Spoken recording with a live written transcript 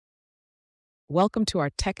Welcome to our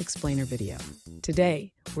Tech Explainer video.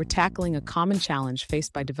 Today, we're tackling a common challenge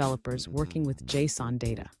faced by developers working with JSON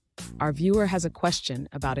data. Our viewer has a question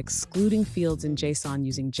about excluding fields in JSON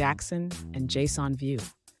using Jackson and JSON View.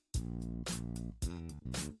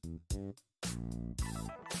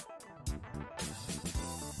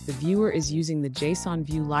 The viewer is using the JSON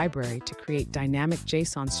View library to create dynamic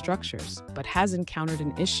JSON structures, but has encountered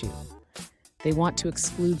an issue. They want to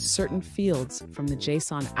exclude certain fields from the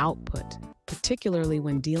JSON output, particularly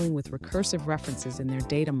when dealing with recursive references in their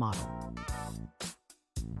data model.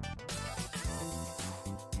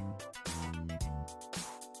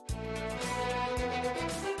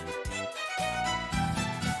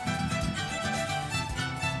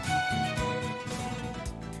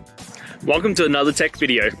 Welcome to another tech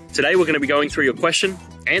video. Today we're going to be going through your question,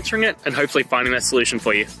 answering it, and hopefully finding that solution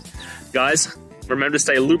for you. Guys, remember to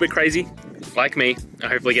stay a little bit crazy, like me,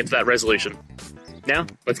 and hopefully get to that resolution. Now,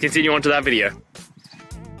 let's continue on to that video.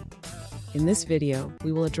 In this video,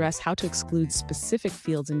 we will address how to exclude specific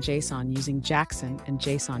fields in JSON using Jackson and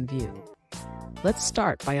JSON View. Let's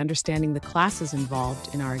start by understanding the classes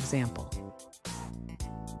involved in our example.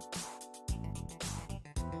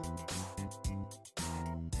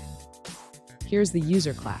 Here's the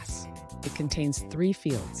user class. It contains 3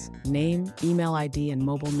 fields: name, email ID, and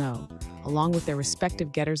mobile no, along with their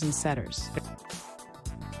respective getters and setters.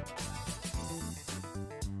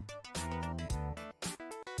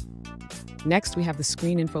 Next, we have the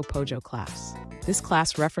screen_info_pojo class. This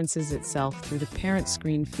class references itself through the parent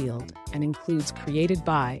screen field and includes created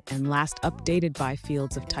by and last updated by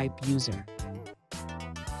fields of type user.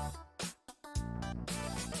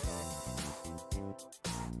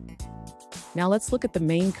 Now let's look at the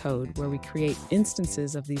main code where we create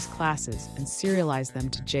instances of these classes and serialize them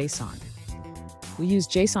to JSON. We use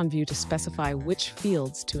JSON View to specify which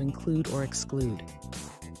fields to include or exclude.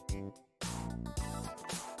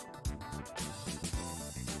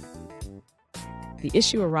 The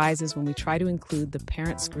issue arises when we try to include the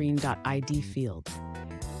parentscreen.id field.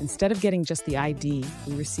 Instead of getting just the ID,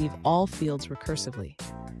 we receive all fields recursively.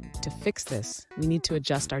 To fix this, we need to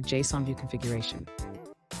adjust our JSON View configuration.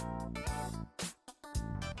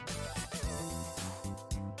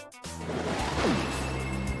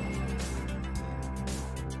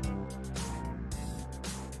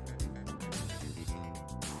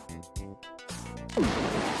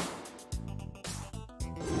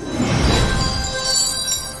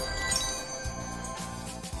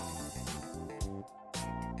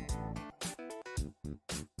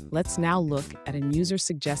 Let's now look at a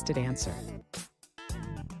user-suggested answer.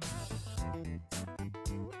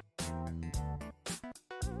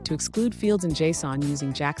 To exclude fields in JSON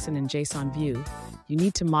using Jackson and JSON View, you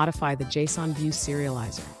need to modify the JSON View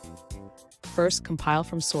serializer. First, compile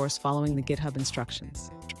from source following the GitHub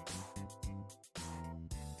instructions.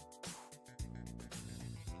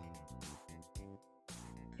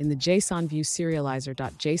 In the JSON View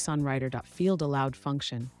serializer.jsonwriter.fieldAllowed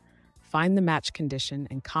function, find the match condition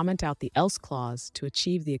and comment out the else clause to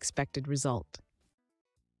achieve the expected result.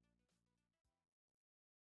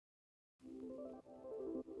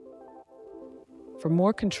 For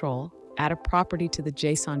more control, add a property to the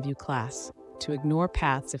JSON View class to ignore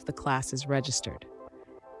paths if the class is registered.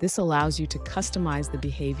 This allows you to customize the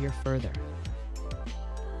behavior further.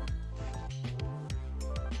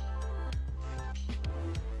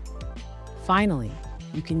 Finally,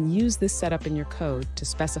 you can use this setup in your code to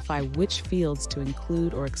specify which fields to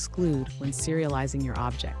include or exclude when serializing your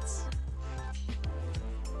objects.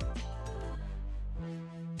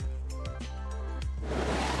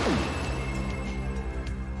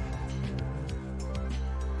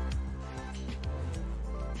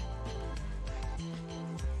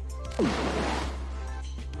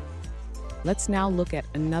 Let's now look at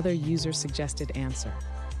another user-suggested answer.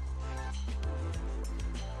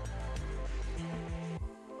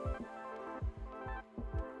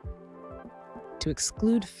 To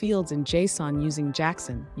exclude fields in JSON using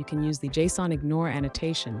Jackson, you can use the JSON ignore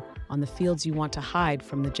annotation on the fields you want to hide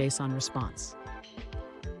from the JSON response.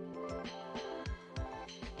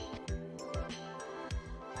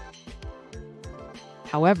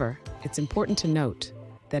 However, it's important to note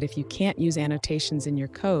that if you can't use annotations in your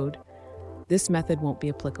code, this method won't be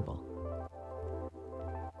applicable.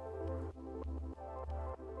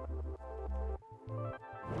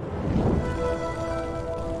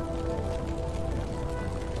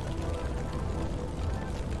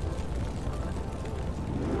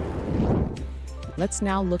 Let's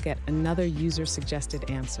now look at another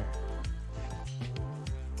user-suggested answer.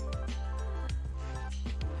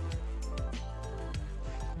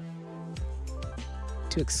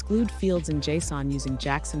 To exclude fields in JSON using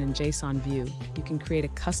Jackson and JSON View, you can create a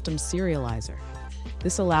custom serializer.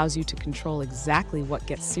 This allows you to control exactly what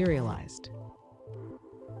gets serialized.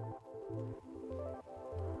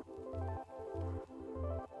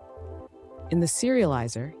 In the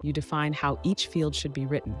serializer, you define how each field should be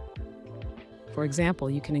written. For example,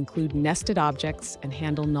 you can include nested objects and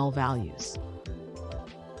handle null values.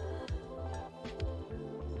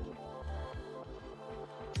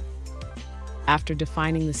 After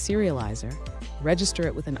defining the serializer, register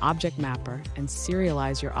it with an object mapper and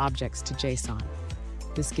serialize your objects to JSON.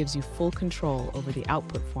 This gives you full control over the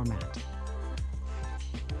output format.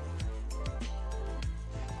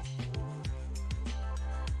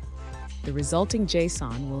 The resulting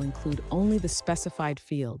JSON will include only the specified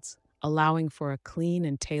fields, allowing for a clean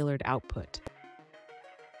and tailored output.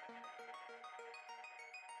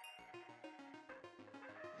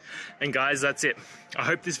 And guys, that's it. I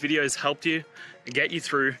hope this video has helped you and get you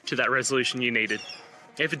through to that resolution you needed.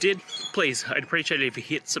 If it did, please, I'd appreciate it if you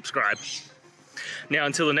hit subscribe. Now,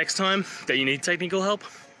 until the next time that you need technical help,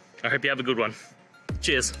 I hope you have a good one.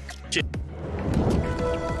 Cheers. Cheers.